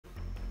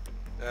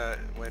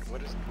Wait,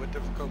 what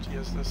difficulty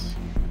is this?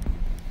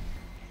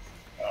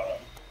 I don't know.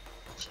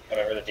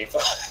 Whatever the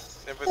default.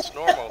 If it's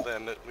normal,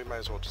 then we might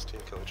as well just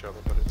team kill each other,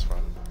 but it's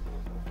fun.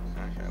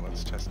 Okay,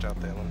 let's test out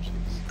the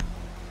LMGs.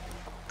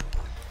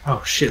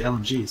 Oh shit,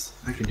 LMGs.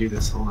 I can do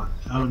this, hold on.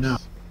 Oh no.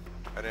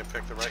 I didn't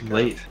pick the right Too guy.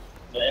 late.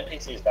 The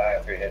NPCs die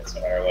in 3 hits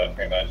no matter what,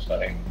 pretty much,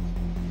 like,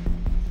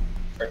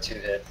 or 2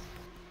 hits.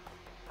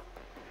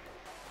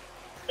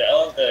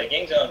 The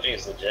game's LMG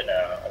is legit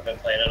now. I've been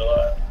playing it a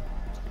lot.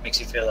 Makes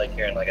you feel like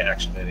you're in like an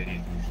action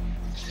movie.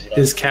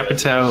 Is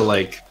Capitao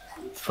like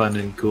fun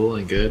and cool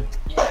and good?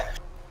 Yeah.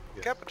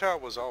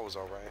 Capitao was always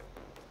alright.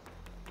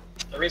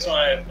 The reason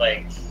why,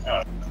 like,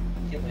 I don't know,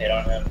 people hate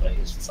on him, but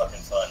he's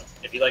fucking fun.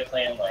 If you like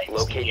playing, like,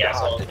 Locate the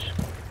asshole, hostage.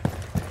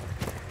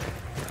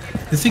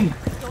 The thing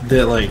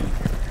that like,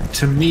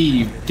 to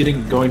me,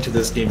 going to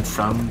this game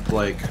from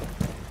like,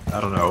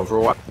 I don't know,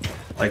 Overwatch,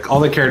 like all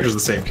the characters are the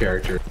same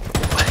character,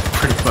 like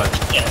pretty much.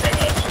 yeah, pretty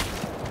much.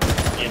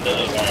 The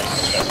abilities aren't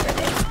stressed very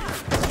much.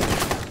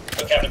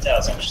 But Capitao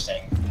is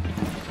interesting.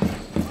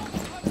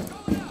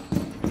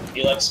 If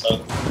you like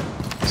smoke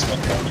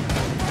damage.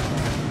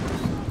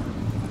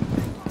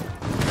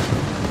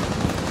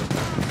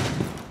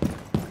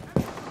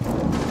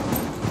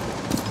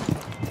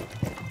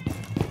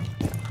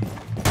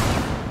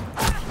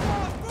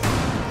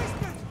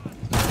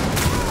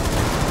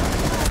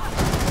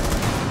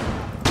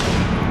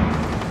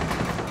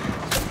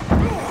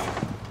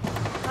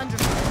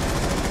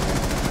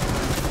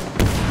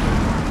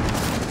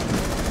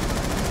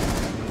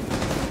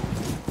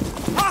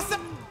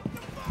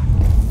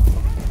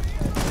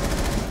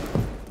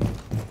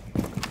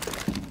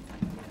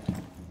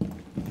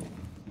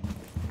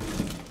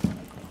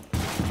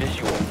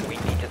 Visual. We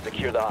need to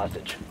secure the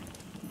hostage.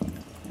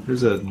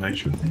 There's a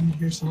nitro thing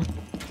here somewhere.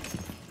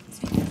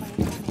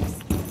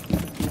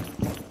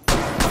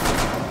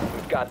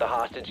 We've got the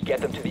hostage.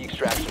 Get them to the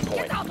extraction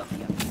point.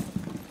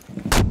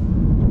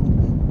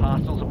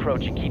 Hostiles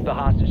approaching. Keep the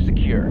hostage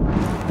secure.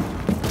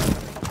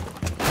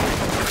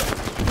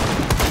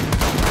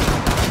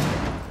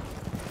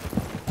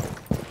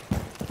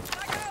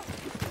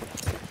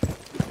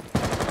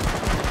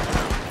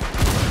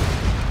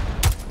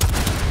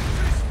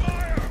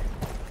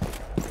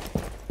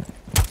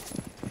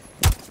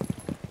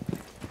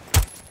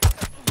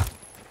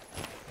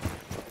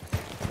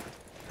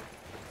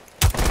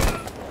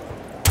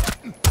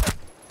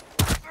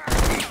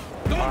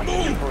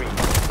 Hostage free.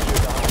 Secure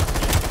the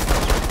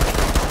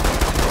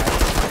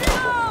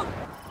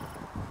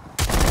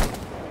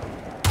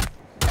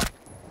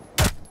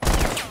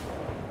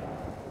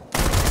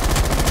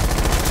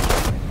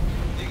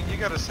You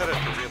gotta set it to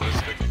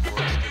realistic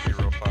for it to be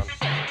real fun.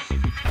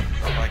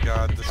 Oh my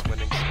god, this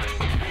winning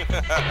screen.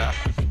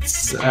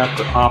 It's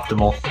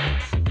optimal.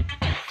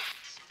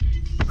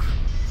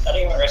 How do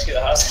you want to rescue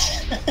the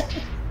hostage?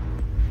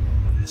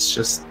 It's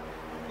just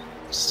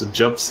a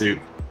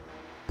jumpsuit.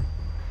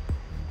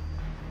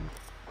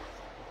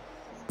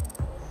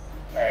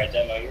 Alright,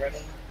 Demo, you ready?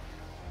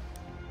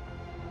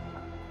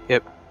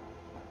 Yep.